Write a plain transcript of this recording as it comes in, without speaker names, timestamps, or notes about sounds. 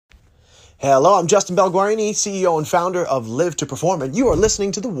Hello, I'm Justin Belguarini, CEO and founder of Live to Perform, and you are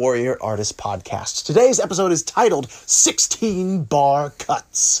listening to the Warrior Artist Podcast. Today's episode is titled 16 Bar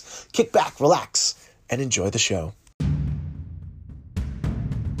Cuts. Kick back, relax, and enjoy the show.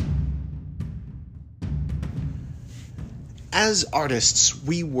 As artists,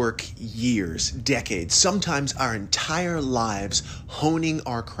 we work years, decades, sometimes our entire lives honing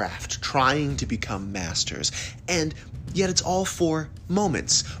our craft, trying to become masters. And yet it's all for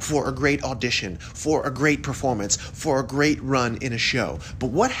moments, for a great audition, for a great performance, for a great run in a show.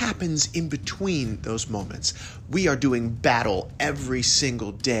 But what happens in between those moments? We are doing battle every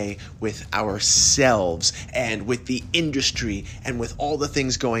single day with ourselves and with the industry and with all the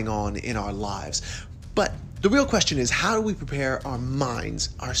things going on in our lives. But the real question is, how do we prepare our minds,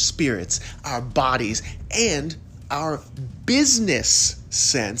 our spirits, our bodies, and our business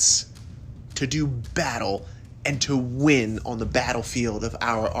sense to do battle and to win on the battlefield of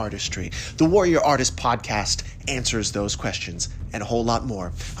our artistry? The Warrior Artist Podcast answers those questions and a whole lot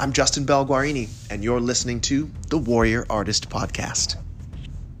more. I'm Justin Belguarini, and you're listening to the Warrior Artist Podcast.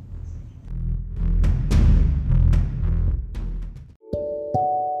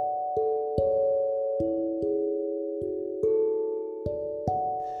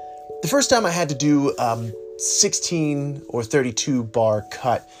 The first time I had to do 16 or 32 bar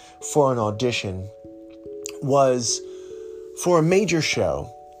cut for an audition was for a major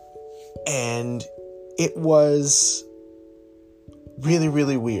show, and it was really,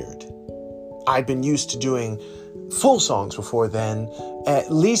 really weird. I'd been used to doing full songs before then,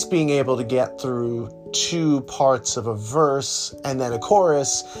 at least being able to get through two parts of a verse and then a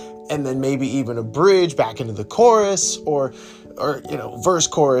chorus, and then maybe even a bridge back into the chorus, or verse,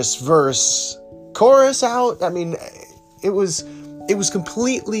 chorus out. I mean, it was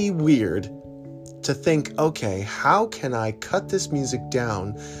completely weird to think, okay, how can I cut this music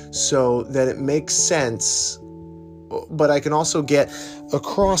down so that it makes sense, but I can also get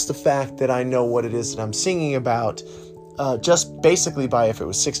across the fact that I know what it is that I'm singing about, just basically by, if it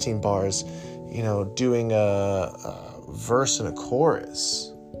was 16 bars, doing a verse and a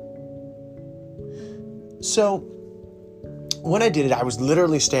chorus. So when I did it, I was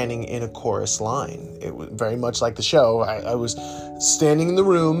literally standing in a chorus line. It was very much like the show. I was standing in the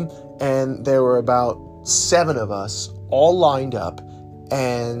room, and there were about 7 of us all lined up,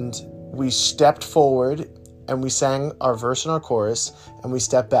 and we stepped forward and we sang our verse and our chorus, and we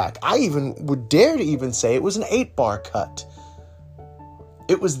stepped back. I even would dare to even say it was an 8-bar cut.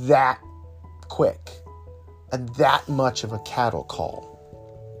 It was that quick and that much of a cattle call.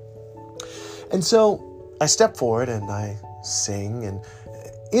 And so I stepped forward and I sing, and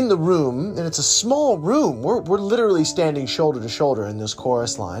in the room, and it's a small room, we're literally standing shoulder to shoulder in this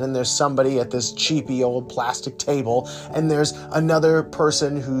chorus line, and there's somebody at this cheapy old plastic table, and there's another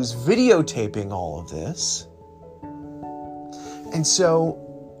person who's videotaping all of this. And so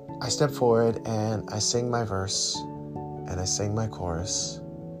I step forward and I sing my verse and I sing my chorus,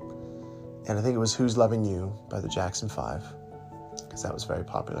 and I think it was Who's Loving You by the Jackson 5, because that was very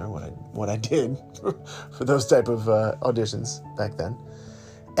popular, what I did for those type of auditions back then.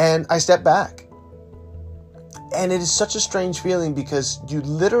 And I stepped back. And it is such a strange feeling, because you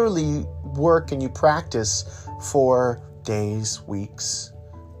literally work and you practice for days, weeks.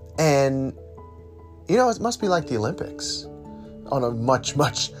 And, it must be like the Olympics on a much,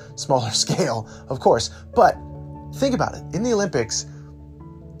 much smaller scale, of course. But think about it. In the Olympics,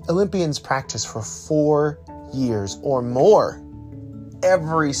 Olympians practice for 4 years or more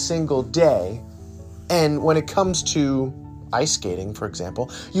every single day. And when it comes to ice skating, for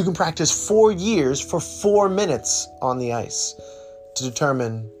example, you can practice 4 years for 4 minutes on the ice to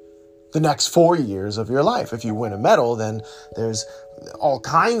determine the next 4 years of your life. If you win a medal, then there's all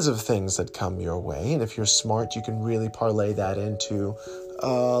kinds of things that come your way. And if you're smart, you can really parlay that into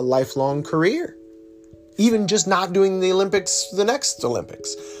a lifelong career. Even just not doing the Olympics, the next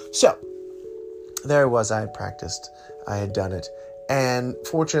Olympics. So there it was. I had practiced. I had done it. And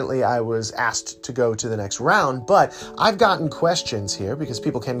fortunately, I was asked to go to the next round. But I've gotten questions here, because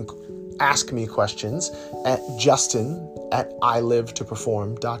people can ask me questions at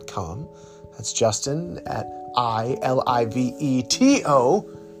justin@ilivetoperform.com. That's Justin at ILIVETO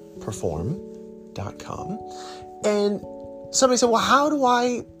perform.com. And somebody said, well, how do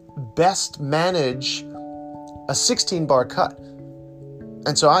I best manage a 16-bar cut?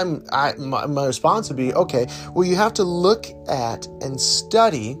 And so my response would be, okay, well, you have to look at and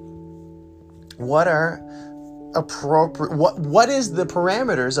study what are appropriate, what is the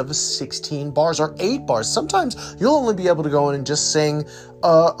parameters of a 16 bars or 8 bars. Sometimes you'll only be able to go in and just sing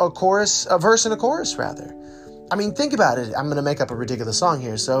a verse and a chorus rather. I mean, think about it. I'm going to make up a ridiculous song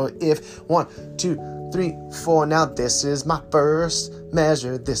here. So if 1, 2, 3, 4, now this is my first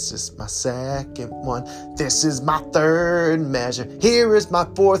measure. This is my second one. This is my third measure. Here is my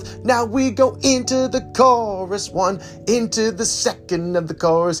fourth. Now we go into the chorus 1, into the second of the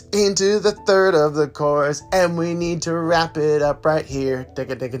chorus, into the third of the chorus, and we need to wrap it up right here.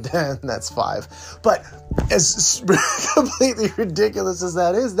 That's 5. But as completely ridiculous as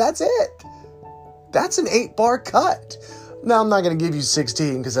that is, that's it. That's an 8-bar cut. Now, I'm not going to give you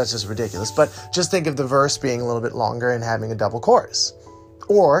 16 because that's just ridiculous, but just think of the verse being a little bit longer and having a double chorus.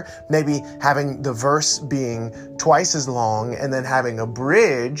 Or maybe having the verse being twice as long and then having a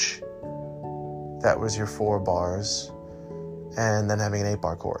bridge, that was your 4 bars, and then having an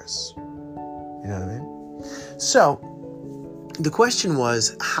 8-bar chorus. You know what I mean? So, the question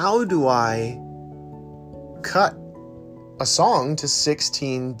was, how do I cut a song to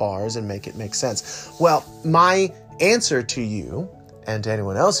 16 bars and make it make sense? Well, my answer to you and to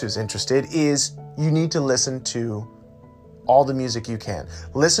anyone else who's interested is you need to listen to all the music you can.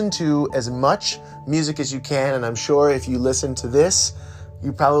 Listen to as much music as you can, and I'm sure if you listen to this,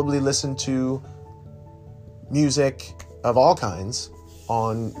 you probably listen to music of all kinds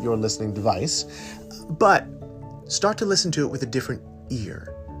on your listening device, but start to listen to it with a different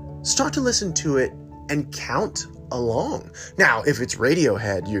ear. Start to listen to it and count along. Now, if it's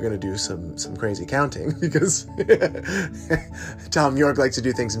Radiohead, you're going to do some crazy counting because Tom York likes to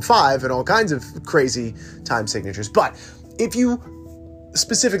do things in 5 and all kinds of crazy time signatures. But if you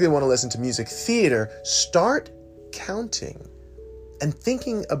specifically want to listen to music theater, start counting and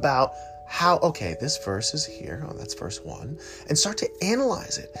thinking about how, okay, this verse is here. Oh, that's verse 1. And start to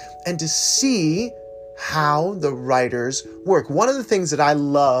analyze it and to see how the writers work. One of the things that I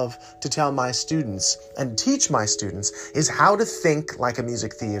love to tell my students and teach my students is how to think like a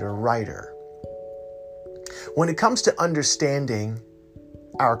music theater writer. When it comes to understanding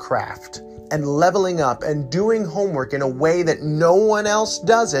our craft and leveling up and doing homework in a way that no one else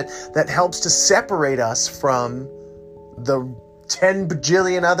does it, that helps to separate us from the 10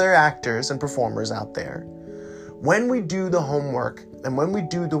 bajillion other actors and performers out there. When we do the homework and when we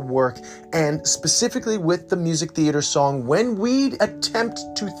do the work, and specifically with the music theater song, when we attempt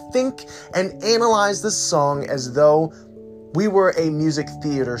to think and analyze the song as though we were a music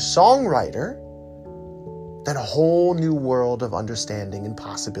theater songwriter, then a whole new world of understanding and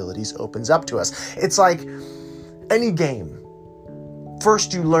possibilities opens up to us. It's like any game.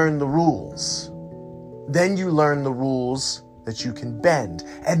 First you learn the rules. Then you learn the rules that you can bend.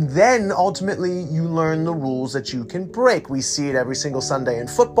 And then ultimately you learn the rules that you can break. We see it every single Sunday in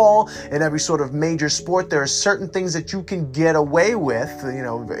football, in every sort of major sport. There are certain things that you can get away with. You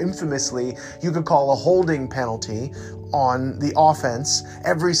know, infamously, you could call a holding penalty on the offense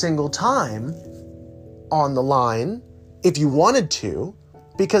every single time on the line if you wanted to,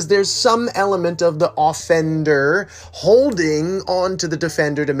 because there's some element of the offender holding on to the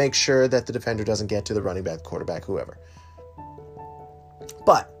defender to make sure that the defender doesn't get to the running back, quarterback, whoever.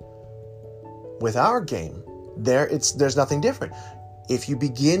 But with our game, there's nothing different. If you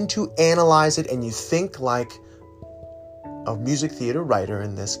begin to analyze it and you think like a music theater writer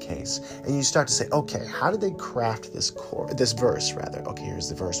in this case, and you start to say, okay, how did they craft this verse rather? Okay, here's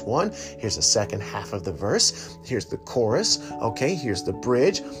the verse 1, here's the second half of the verse, here's the chorus, okay, here's the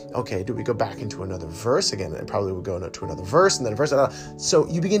bridge, okay, do we go back into another verse? Again, it probably would go to another verse, and then a verse, so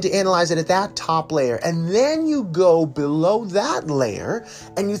you begin to analyze it at that top layer, and then you go below that layer,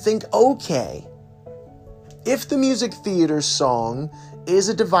 and you think, okay, if the music theater song is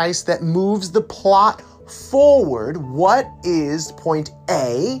a device that moves the plot forward, what is point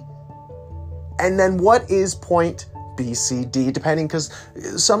A, and then what is point B, C, D, depending, because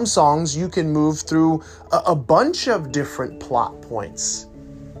some songs you can move through a bunch of different plot points.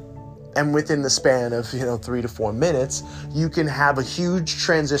 And within the span of, 3 to 4 minutes, you can have a huge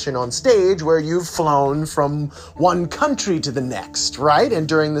transition on stage where you've flown from one country to the next, right? And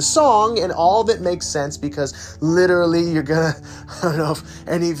during the song, and all of it makes sense because literally you're gonna, I don't know if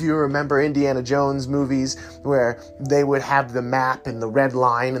any of you remember Indiana Jones movies where they would have the map and the red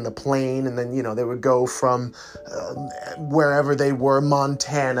line and the plane, and then, they would go from wherever they were,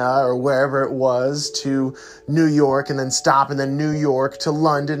 Montana or wherever it was, to New York, and then stop, and then New York to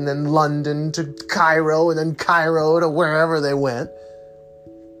London, and then London to Cairo, and then Cairo to wherever they went.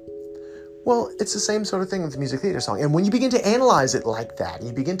 Well, it's the same sort of thing with the music theater song. And when you begin to analyze it like that,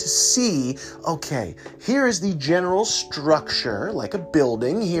 you begin to see, okay, here is the general structure, like a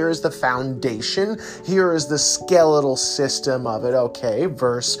building. Here is the foundation. Here is the skeletal system of it. Okay,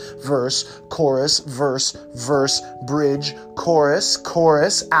 verse, verse, chorus, verse, verse, bridge, chorus,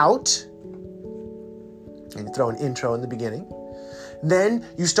 chorus, out. and you throw an intro in the beginning. Then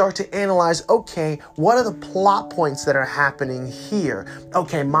you start to analyze, okay, what are the plot points that are happening here?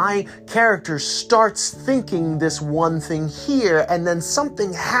 Okay, my character starts thinking this one thing here, and then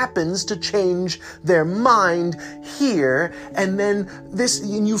something happens to change their mind here, and then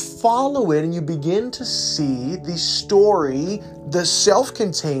and you follow it, and you begin to see the story, the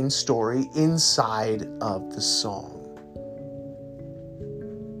self-contained story inside of the song.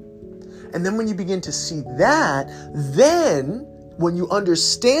 And then when you begin to see that, then when you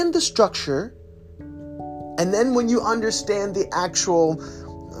understand the structure, and then when you understand the actual,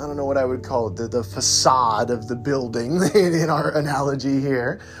 I don't know what I would call it, the facade of the building in our analogy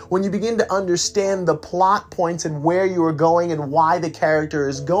here, when you begin to understand the plot points and where you are going and why the character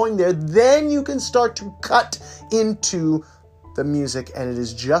is going there, then you can start to cut into the music, and it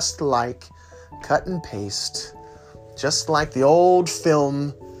is just like cut and paste, just like the old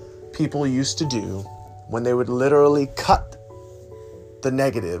film people used to do when they would literally cut the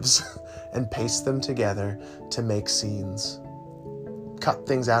negatives and paste them together to make scenes. Cut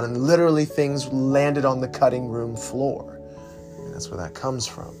things out, and literally things landed on the cutting room floor. And that's where that comes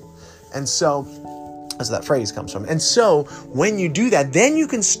from. And so, as that phrase comes from. And so, when you do that, then you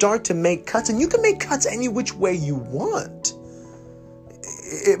can start to make cuts, and you can make cuts any which way you want.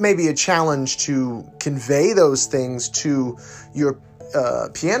 It may be a challenge to convey those things to your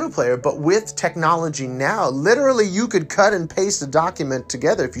piano player, but with technology now, literally you could cut and paste a document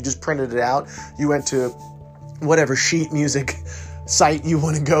together. If you just printed it out, you went to whatever sheet music site you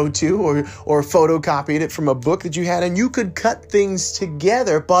want to go to, or photocopied it from a book that you had, and you could cut things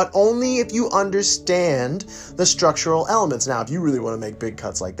together, but only if you understand the structural elements. Now, if you really want to make big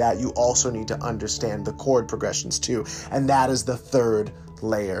cuts like that, you also need to understand the chord progressions too, and that is the third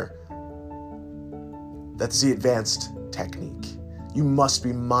layer. That's the advanced technique. You must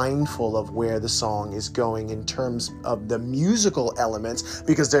be mindful of where the song is going in terms of the musical elements,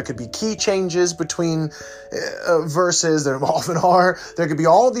 because there could be key changes between verses. There often are. There could be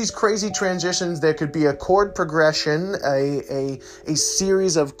all these crazy transitions. There could be a chord progression, a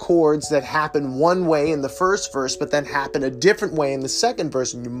series of chords that happen one way in the first verse, but then happen a different way in the second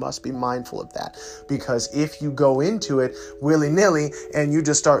verse, and you must be mindful of that, because if you go into it willy-nilly and you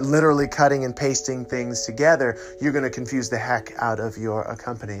just start literally cutting and pasting things together, you're going to confuse the heck out of your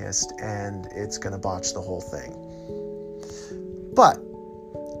accompanist, and it's going to botch the whole thing. But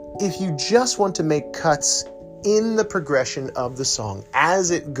if you just want to make cuts in the progression of the song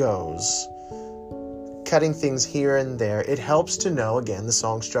as it goes, cutting things here and there, it helps to know, again, the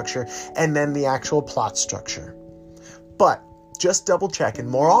song structure and then the actual plot structure. But just double check, and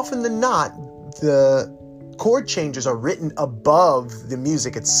more often than not, the chord changes are written above the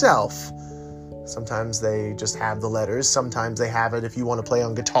music itself. Sometimes they just have the letters. Sometimes they have it, if you want to play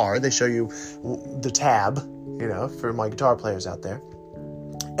on guitar, they show you the tab, for my guitar players out there.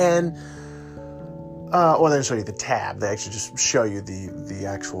 And, they don't show you the tab. They actually just show you the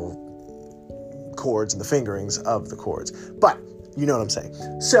actual chords and the fingerings of the chords. But you know what I'm saying.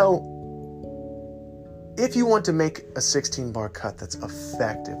 So, if you want to make a 16-bar cut that's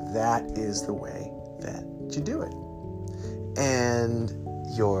effective, that is the way that you do it. And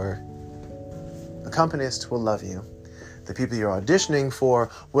your accompanist will love you. The people you're auditioning for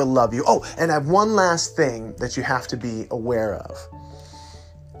will love you. Oh, and I have one last thing that you have to be aware of.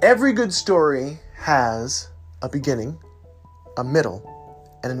 Every good story has a beginning, a middle,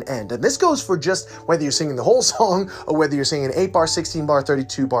 and an end. And this goes for just whether you're singing the whole song or whether you're singing an 8-bar, 16-bar,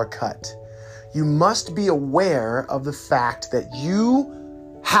 32-bar cut. You must be aware of the fact that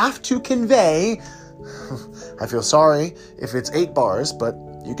you have to convey, I feel sorry if it's 8 bars, but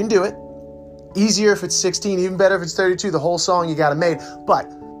you can do it. Easier if it's 16, even better if it's 32, the whole song you got it made.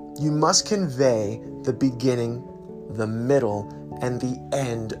 But you must convey the beginning, the middle, and the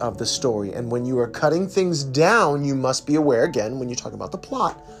end of the story. And when you are cutting things down, you must be aware, again, when you talk about the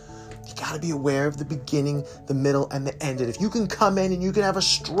plot, you got to be aware of the beginning, the middle, and the end. And if you can come in and you can have a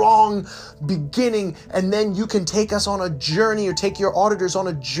strong beginning, and then you can take us on a journey, or take your auditors on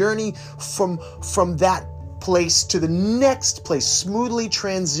a journey from that place to the next place, smoothly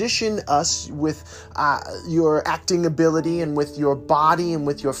transition us with your acting ability and with your body and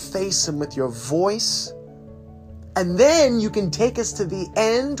with your face and with your voice. And then you can take us to the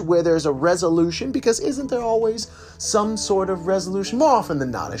end where there's a resolution, because isn't there always some sort of resolution? More often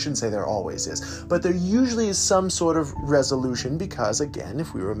than not, I shouldn't say there always is, but there usually is some sort of resolution, because, again,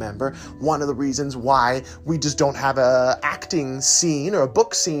 if we remember, one of the reasons why we just don't have a acting scene, or a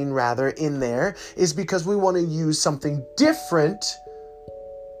book scene rather, in there, is because we want to use something different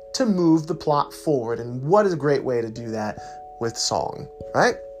to move the plot forward. And what is a great way to do that with song,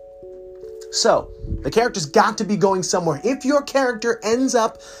 right? So the character's got to be going somewhere. If your character ends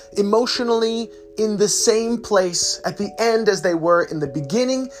up emotionally in the same place at the end as they were in the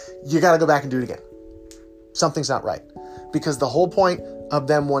beginning, you got to go back and do it again. Something's not right. Because the whole point of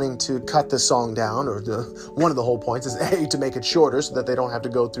them wanting to cut the song down, or one of the whole points is to make it shorter so that they don't have to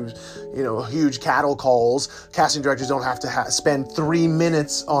go through, huge cattle calls. Casting directors don't have to spend 3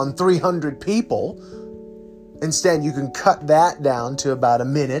 minutes on 300 people. Instead, you can cut that down to about a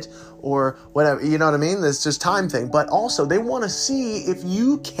minute or whatever. You know what I mean? It's just time thing. But also, they want to see if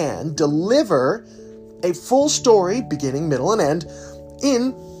you can deliver a full story, beginning, middle, and end,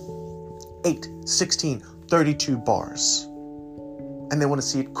 in 8, 16, 32 bars. And they want to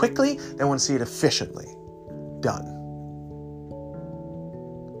see it quickly. They want to see it efficiently done.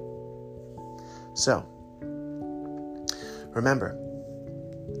 So, remember,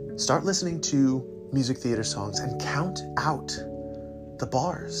 start listening to music theater songs and count out the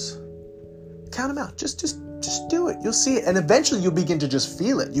bars. Count them out. Just do it. You'll see it. And eventually you'll begin to just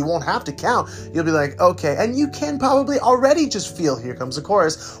feel it. You won't have to count. You'll be like, okay. And you can probably already just feel, here comes the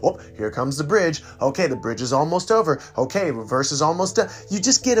chorus. Oh, here comes the bridge. Okay, the bridge is almost over. Okay, verse is almost done. You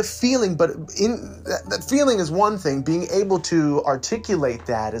just get a feeling, but that feeling is one thing. Being able to articulate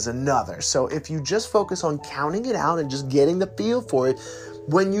that is another. So if you just focus on counting it out and just getting the feel for it,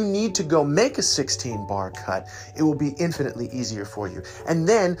 when you need to go make a 16-bar cut, it will be infinitely easier for you. And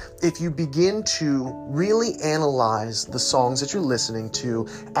then if you begin to really analyze the songs that you're listening to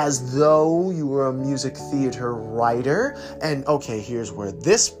as though you were a music theater writer, and okay, here's where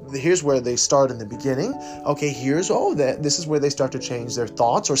they start in the beginning. Okay, this is where they start to change their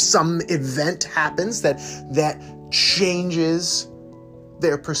thoughts, or some event happens that changes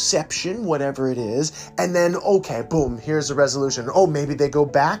their perception, whatever it is, and then, okay, boom, here's the resolution. Oh, maybe they go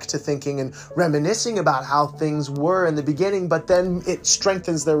back to thinking and reminiscing about how things were in the beginning, but then it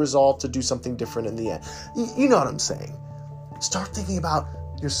strengthens their resolve to do something different in the end. You know what I'm saying? Start thinking about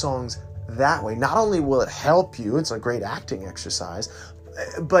your songs that way. Not only will it help you, it's a great acting exercise,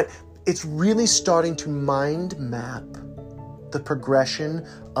 but it's really starting to mind map the progression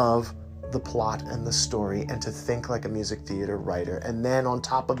of the plot and the story, and to think like a music theater writer. And then on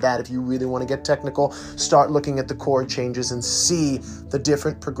top of that, if you really want to get technical, start looking at the chord changes and see the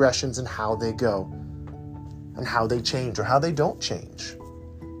different progressions and how they go and how they change or how they don't change.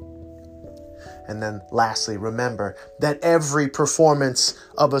 And then lastly, remember that every performance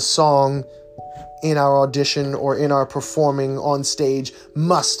of a song in our audition or in our performing on stage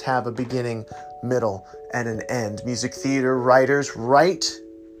must have a beginning, middle, and an end. Music theater writers write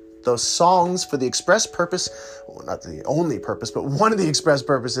those songs for the express purpose, well, not the only purpose, but one of the express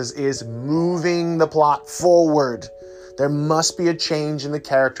purposes is moving the plot forward. There must be a change in the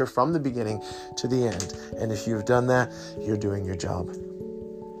character from the beginning to the end. And if you've done that, you're doing your job.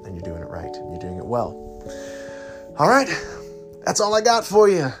 And you're doing it right. And you're doing it well. All right. That's all I got for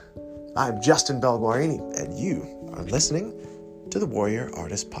you. I'm Justin Belguarini, and you are listening to the Warrior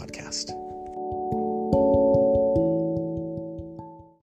Artist Podcast.